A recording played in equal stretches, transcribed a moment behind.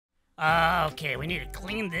Okay, we need to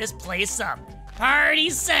clean this place up. Party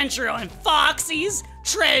Central in Foxy's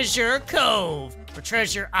Treasure Cove. Or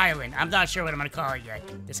Treasure Island. I'm not sure what I'm gonna call it yet.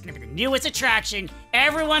 This is gonna be the newest attraction.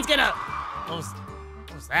 Everyone's gonna... What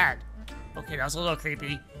was that? Okay, that was a little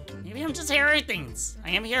creepy. Maybe I'm just hearing things. I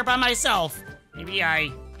am here by myself. Maybe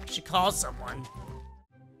I should call someone.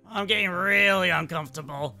 I'm getting really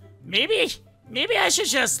uncomfortable. Maybe I should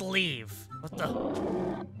just leave. What the?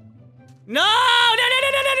 No!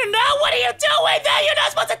 What are you doing there? You're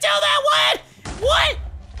not supposed to do that! What?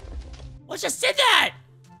 What just did that?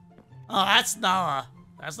 Oh, that's not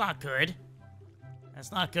good.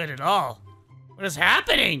 That's not good at all. What is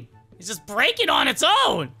happening? It's just breaking on its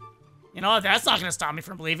own. You know, that's not gonna stop me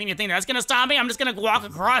from leaving. You think that's gonna stop me? I'm just gonna walk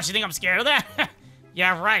across. You think I'm scared of that?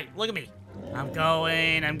 Yeah, right. Look at me. I'm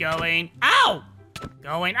going. Ow!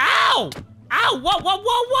 Going, ow! Ow!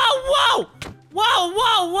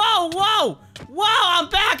 Whoa! I'm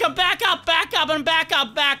back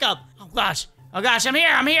up. Oh gosh, I'm here.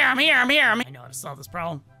 I know how to solve this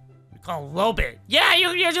problem. We call Lolbit. Yeah,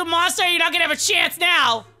 you monster, you're not gonna have a chance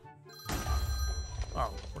now!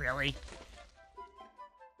 Oh, really?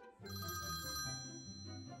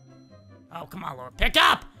 Oh, come on, Lolbit, pick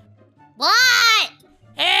up! What?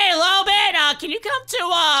 Hey, Lolbit, can you come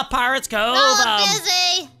to, Pirates Cove? No, I'm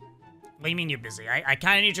busy. What do you mean you're busy? I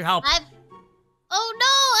kinda need your help. Oh no,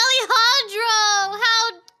 Alejandro! How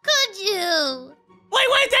could you?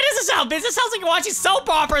 Wait, that doesn't sound busy. It sounds like you're watching soap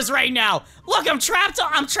operas right now. Look, I'm trapped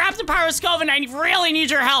in Pirates Cove and I really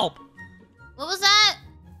need your help. What was that?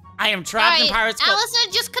 I am trapped in Pirates Cove.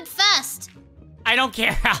 Allison just confessed. I don't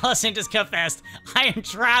care, Allison just confessed. I am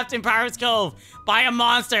trapped in Pirates Cove by a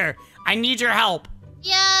monster. I need your help.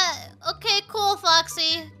 Yeah, okay, cool,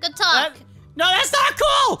 Foxy. Good talk. No, that's not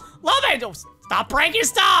cool! Love it! Stop breaking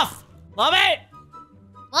stuff! Love it!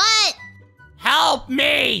 What? Help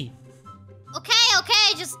me! Okay,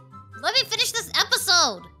 just let me finish this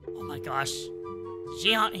episode. Oh my gosh. Did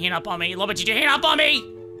she hang up on me? Lolbit, did you hang up on me?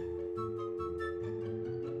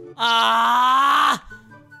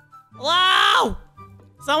 Hello?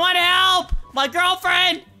 Someone help! My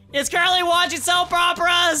girlfriend is currently watching soap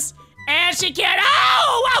operas, and she can't.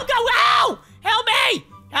 Ow! Help me!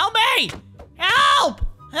 Help me!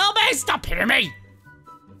 Stop hitting me!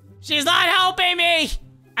 She's not helping me!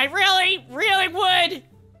 I really would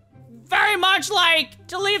very much like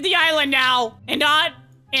to leave the island now and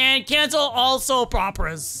cancel all soap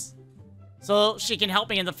operas. So she can help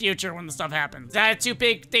me in the future when the stuff happens. Is that a too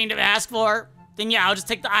big thing to ask for? Then yeah, I'll just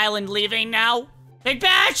take the island leaving now. Big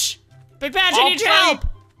Patch, I need your help!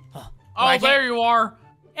 Oh, there you are.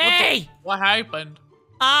 Hey! What happened?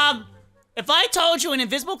 If I told you an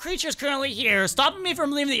invisible creature is currently here, stopping me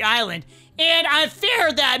from leaving the island, and I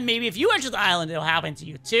fear that maybe if you enter the island, it'll happen to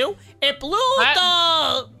you too. It blew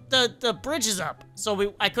the bridges up,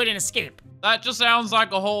 so I couldn't escape. That just sounds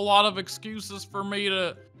like a whole lot of excuses for me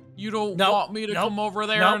to... You don't want me to come over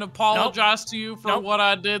there and apologize to you for what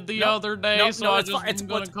I did the other day, so I just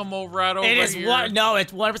gonna come over right over here. It's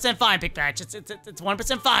 100% fine, Big Patch. It's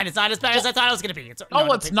 100% fine. It's not as bad as I thought it was gonna be. It's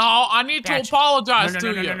not. I need to apologize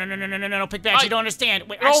to you. No, Big Patch, you don't understand.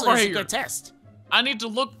 Wait, actually, this is a good test. I need to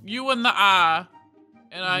look you in the eye,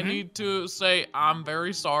 and I need to say, I'm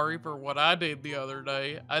very sorry for what I did the other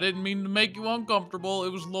day. I didn't mean to make you uncomfortable.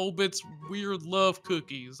 It was Lolbit's weird love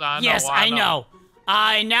cookies. I know. Yes, I know.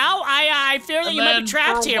 I fear that you might be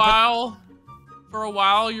trapped here. For a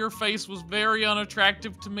while, your face was very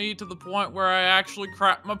unattractive to me to the point where I actually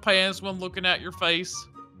crapped my pants when looking at your face.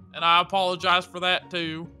 And I apologize for that,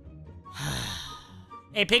 too.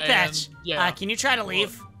 Hey, Big Patch, can you try to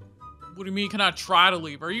leave? What do you mean, can I try to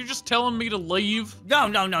leave? Are you just telling me to leave? No.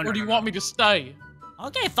 Or do you want me to stay?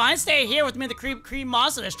 Okay, fine, stay here with me, the creep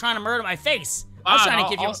monster that's trying to murder my face.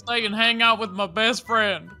 I'll stay and hang out with my best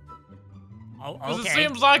friend. Oh, okay. Because it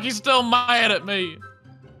seems like he's still mad at me,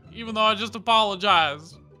 even though I just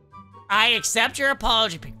apologized. I accept your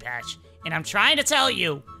apology, Big Patch, and I'm trying to tell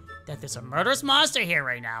you that there's a murderous monster here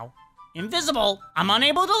right now. Invisible. I'm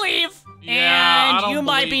unable to leave, and you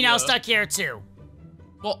might be now stuck here too.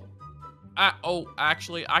 Well,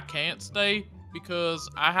 actually, I can't stay because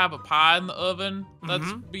I have a pie in the oven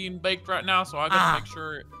that's being baked right now, so I gotta make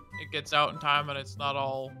sure it gets out in time and it's not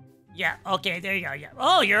all... Yeah, okay, there you go, yeah.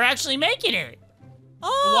 Oh, you're actually making it.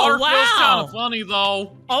 Oh, the water feels kind of funny,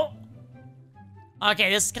 though. Oh. Okay,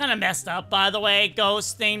 this is kind of messed up, by the way,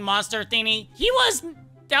 ghost thing, monster thingy.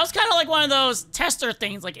 That was kind of like one of those tester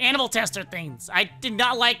things, like animal tester things. I did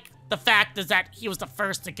not like the fact that he was the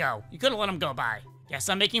first to go. You could have let him go by. Guess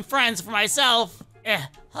I'm making friends for myself.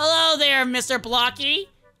 Hello there, Mr. Blocky.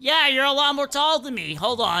 Yeah, you're a lot more tall than me.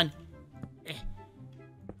 Hold on.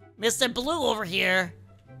 Mr. Blue over here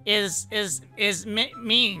is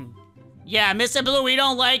mean. Yeah, Mr. Blue, we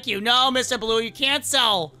don't like you. No, Mr. Blue, you can't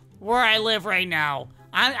sell where I live right now.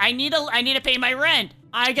 I need to pay my rent.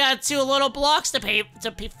 I got 2 little blocks to feed.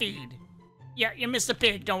 Yeah, Mr.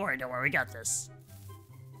 Pig, don't worry, we got this.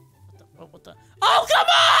 What the? Oh, come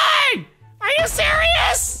on! Are you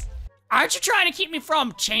serious? Aren't you trying to keep me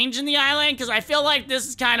from changing the island? Because I feel like this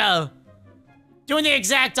is kind of doing the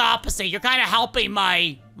exact opposite. You're kind of helping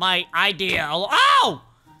my idea. Ow!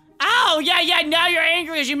 Ow! Yeah, now you're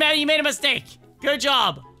angry because you made a mistake. Good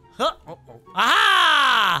job. Huh.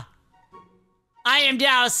 Aha! I am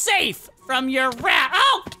now safe from your wrath.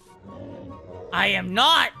 Oh! I am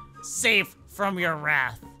not safe from your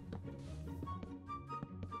wrath.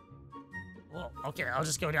 Well, okay, I'll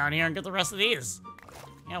just go down here and get the rest of these.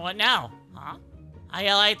 Yeah, what now? Huh? How do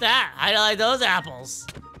you like that? How do you like those apples?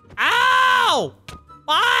 Ow!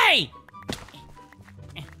 Why?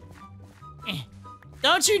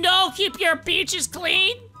 Don't you know keep your beaches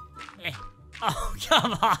clean? Oh,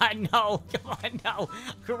 come on, no.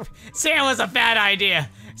 Sam was a bad idea.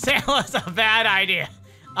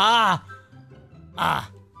 Ow.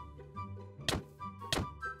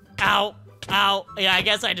 Yeah, I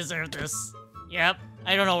guess I deserve this. Yep,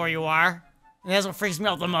 I don't know where you are. That's what freaks me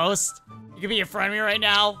out the most. You could be in front of me right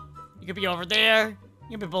now. You could be over there.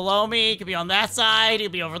 You could be below me. You could be on that side. You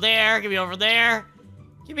could be over there. You could be over there.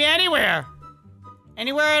 You could be anywhere.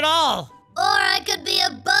 Anywhere at all. Or I could be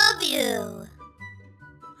above you.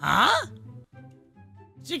 Huh?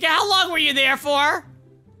 Chica, how long were you there for?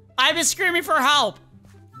 I've been screaming for help.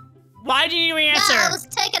 Why didn't you answer? Yeah, I was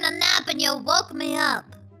taking a nap and you woke me up.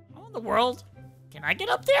 How in the world? Can I get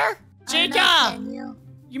up there? Chica! Can you?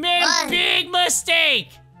 You made a big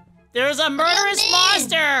mistake. There's a murderous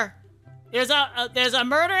monster. There's a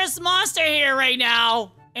murderous monster here right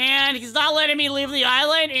now. And he's not letting me leave the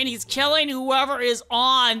island, and he's killing whoever is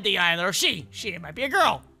on the island. Or she. It might be a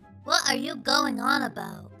girl. What are you going on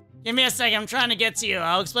about? Give me a second. I'm trying to get to you.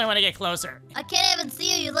 I'll explain when I get closer. I can't even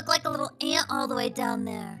see you. You look like a little ant all the way down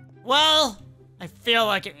there. Well, I feel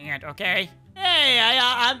like an ant, okay? Hey,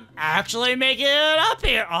 I'm actually making it up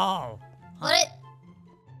here. Oh. What?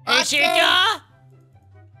 Hey, Chica!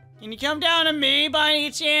 Can you come down to me by any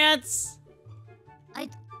chance? I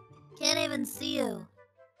can't even see you.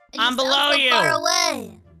 I'm below you. Far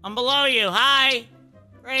away. I'm below you. Hi.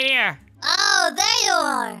 Right here. Oh, there you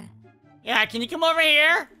are. Yeah, can you come over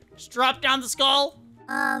here? Just drop down the skull.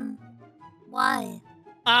 Why?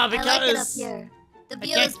 Because I like it up here. The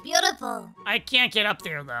view is beautiful. I can't get up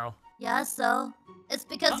there though. Yeah, so it's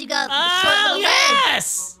because you got the short little yes!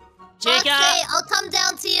 legs. Chica, Okay, I'll come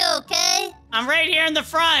down to you, okay? I'm right here in the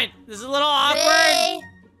front. This is a little awkward.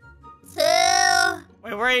 3, 2.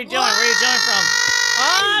 Wait, where are you doing? Where are you doing from?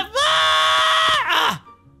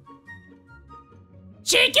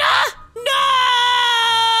 Chica! No!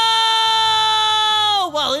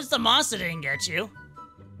 Well, at least the monster didn't get you.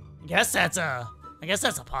 I guess that's a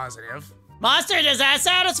positive. Monster, does that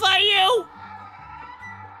satisfy you?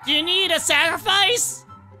 Do you need a sacrifice?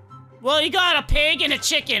 Well, you got a pig and a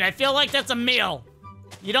chicken. I feel like that's a meal.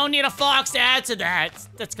 You don't need a fox to add to that.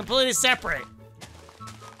 That's completely separate.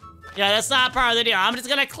 Yeah, that's not part of the deal. I'm just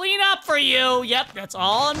gonna clean up for you. Yep, that's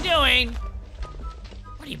all I'm doing.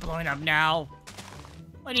 What are you blowing up now?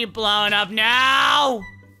 What are you blowing up now?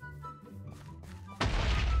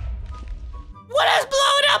 What is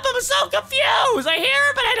blowing up? I'm so confused. I hear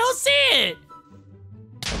it, but I don't see it.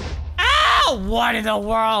 Ow! What in the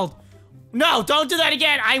world? No, don't do that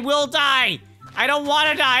again. I will die. I don't want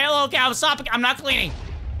to die. Okay, I'm stopping. I'm not cleaning.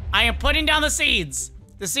 I am putting down the seeds.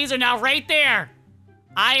 The seeds are now right there.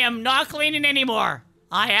 I am not cleaning anymore.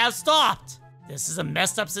 I have stopped. This is a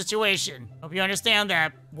messed up situation. Hope you understand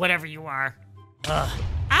that, whatever you are.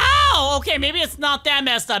 Ow! Okay, maybe it's not that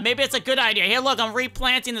messed up. Maybe it's a good idea. Here, look, I'm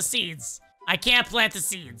replanting the seeds. I can't plant the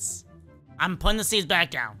seeds. I'm putting the seeds back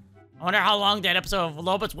down. I wonder how long that episode of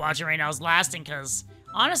Lolbit's watching right now is lasting, because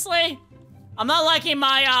honestly, I'm not liking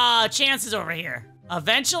my chances over here.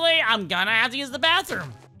 Eventually, I'm gonna have to use the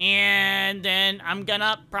bathroom. And then I'm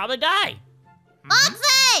gonna probably die.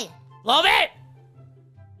 Foxy! Lolbit!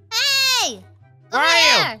 Hey! Where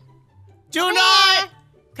are you? Do not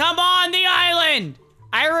come on the island!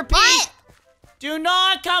 I repeat, what? Do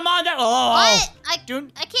not come on the— oh! What? I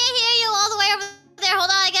can't hear you all the way over there. Hold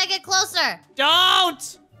on, I gotta get closer.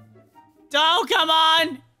 Don't come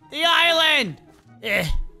on the island!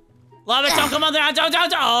 Lolbit, don't come on the island,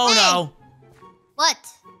 don't! Oh hey. No! What?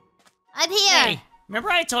 I'm here. Hey, remember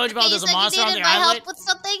I told you about there's a monster on the island? Help with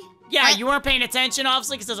something? Yeah, what? You weren't paying attention,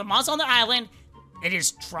 obviously, because there's a monster on the island. It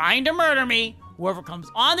is trying to murder me. Whoever comes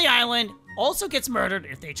on the island also gets murdered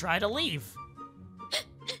if they try to leave.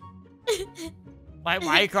 Why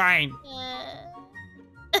are you crying?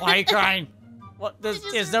 Why are you crying? What?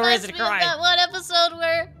 There's no reason to cry. That one episode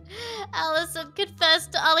where Allison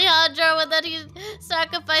confessed to Alejandro and then he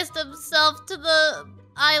sacrificed himself to the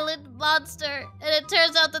island monster, and it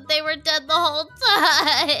turns out that they were dead the whole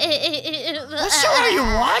time. What show are you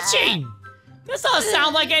watching? This doesn't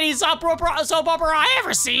sound like any soap opera I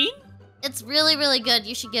ever seen. It's really, really good.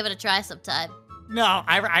 You should give it a try sometime. No,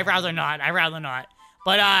 I'd rather not. I'd rather not.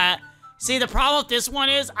 But, see, the problem with this one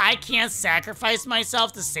is I can't sacrifice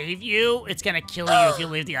myself to save you. It's gonna kill you if you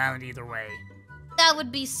leave the island either way. That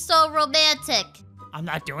would be so romantic. I'm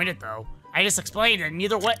not doing it, though. I just explained it, and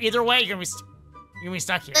either way, you're gonna be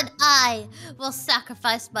stuck here. Then I will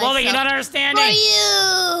sacrifice myself Lolbit, you're not understanding. for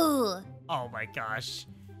you. Oh my gosh.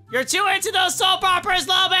 You're too into those soap operas,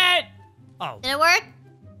 Lolbit! Oh. Did it work?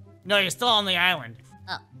 No, you're still on the island.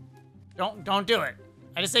 Oh. Don't do it.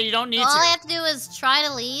 I just said you don't need to. All I have to do is try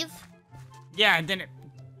to leave? Yeah, and then it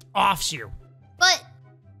offs you. But,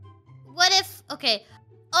 what if, okay.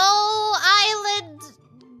 Oh, island,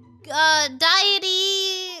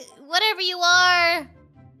 deity, whatever you are,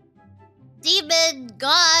 demon,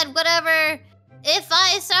 god, whatever. If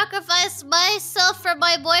I sacrifice myself for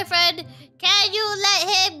my boyfriend, can you let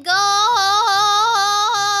him go?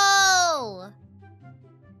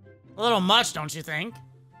 A little much, don't you think?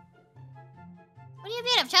 What do you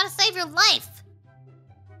mean? I'm trying to save your life.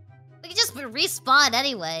 We can just respawn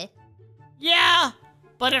anyway. Yeah,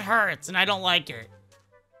 but it hurts, and I don't like it.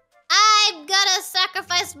 I'm gonna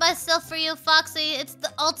sacrifice myself for you, Foxy. It's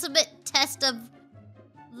the ultimate test of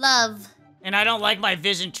love. And I don't like my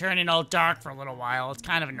vision turning all dark for a little while. It's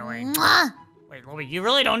kind of annoying. Mwah! Wait, Lolbit, you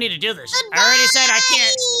really don't need to do this. Goodbye! I already said I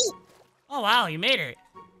can't. Oh, wow, you made it.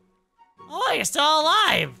 Oh, you're still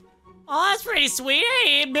alive. Oh, that's pretty sweet.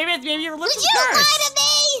 Hey, maybe your lips Did is you cursed. lie to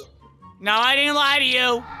me? No, I didn't lie to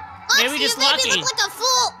you. Foxy, Maybe just you made lucky. me look like a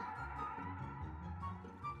fool.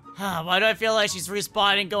 Why do I feel like she's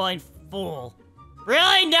respawning going fool?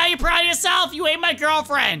 Really? Now you're proud of yourself? You ate my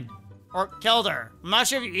girlfriend. Or killed her. I'm not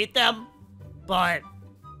sure if you eat them, but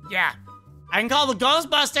yeah. I can call the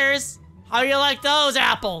Ghostbusters. How you like those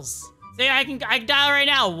apples? See, I can dial right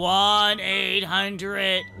now.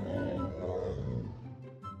 1-800.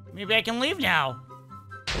 Maybe I can leave now.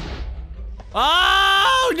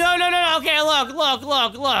 Oh, no. Okay,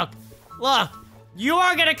 look. You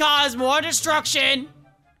are gonna cause more destruction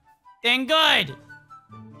than good.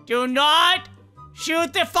 Do not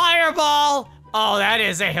shoot the fireball. Oh, that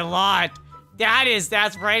is a lot.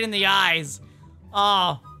 That's right in the eyes.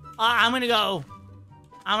 Oh, I'm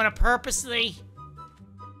gonna purposely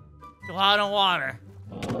go out on water.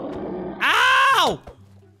 Ow!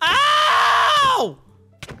 Ow!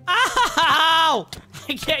 Ow!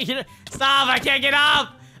 I can't get, stop, I can't get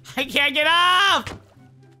up! I can't get up!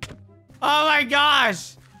 Oh my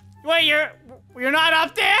gosh! Wait, you're not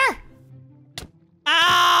up there?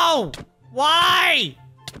 Ow! Why?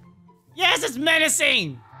 Yes, it's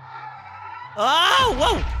menacing! Oh,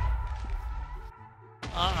 whoa!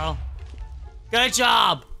 Uh-oh. Good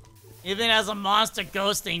job! Even as a monster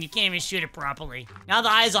ghost thing, you can't even shoot it properly. Now the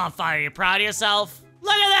eye's on fire. You proud of yourself?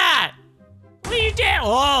 Look at that! What you did?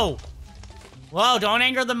 Whoa! Whoa, don't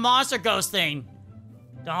anger the monster ghost thing.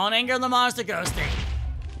 Don't anger the monster ghost thing.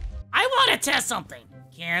 I want to test something.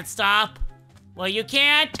 Can't stop. Well, you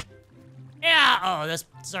can't. Yeah. Oh, this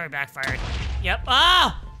sorry backfired. Yep.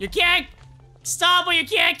 Oh, you can't stop what you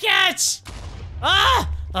can't catch.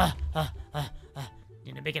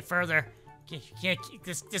 Need to make it further.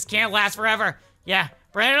 This can't last forever. Yeah,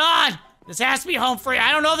 bring it on. This has to be home free.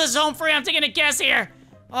 I don't know if this is home free. I'm taking a guess here.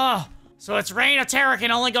 Oh, so its reign of terror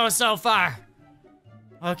can only go so far.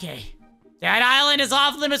 Okay. That island is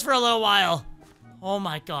off limits for a little while. Oh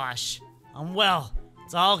my gosh. I'm well.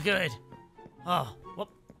 It's all good. Oh, whoop.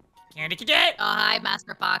 Candy Cadet? Oh, hi,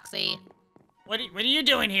 Master Foxy. What are you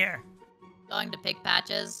doing here? Going to pick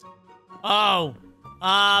patches. Oh,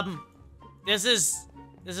 this is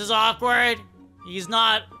awkward. He's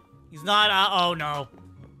not, oh no.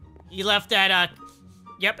 He left that,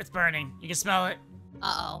 yep, it's burning. You can smell it.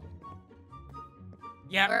 Uh-oh.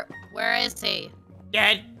 Yep. Where is he?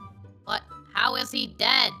 Dead. What? How is he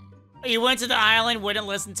dead? He went to the island, wouldn't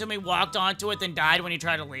listen to me, walked onto it, then died when he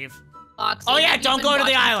tried to leave. Foxy, Oh yeah, have you don't been go to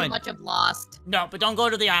the watching island. Too much of Lost. No, but don't go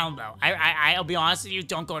to the island though. I'll be honest with you,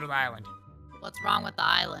 don't go to the island. What's wrong with the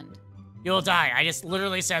island? You'll die. I just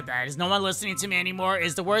literally said that. Is no one listening to me anymore?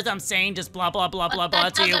 Is the words I'm saying just blah blah blah blah blah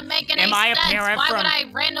That to you? doesn't make any Am I a sense. parent Why from? would I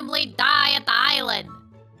randomly die at the island?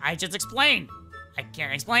 I just explained. I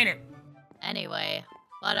can't explain it. Anyway,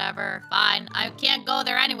 Whatever, fine. I can't go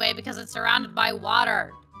there anyway because it's surrounded by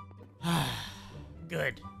water.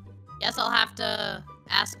 Good. Guess I'll have to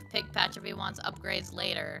ask Pigpatch if he wants upgrades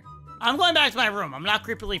later. I'm going back to my room. I'm not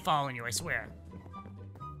creepily following you, I swear.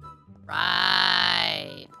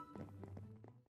 Right.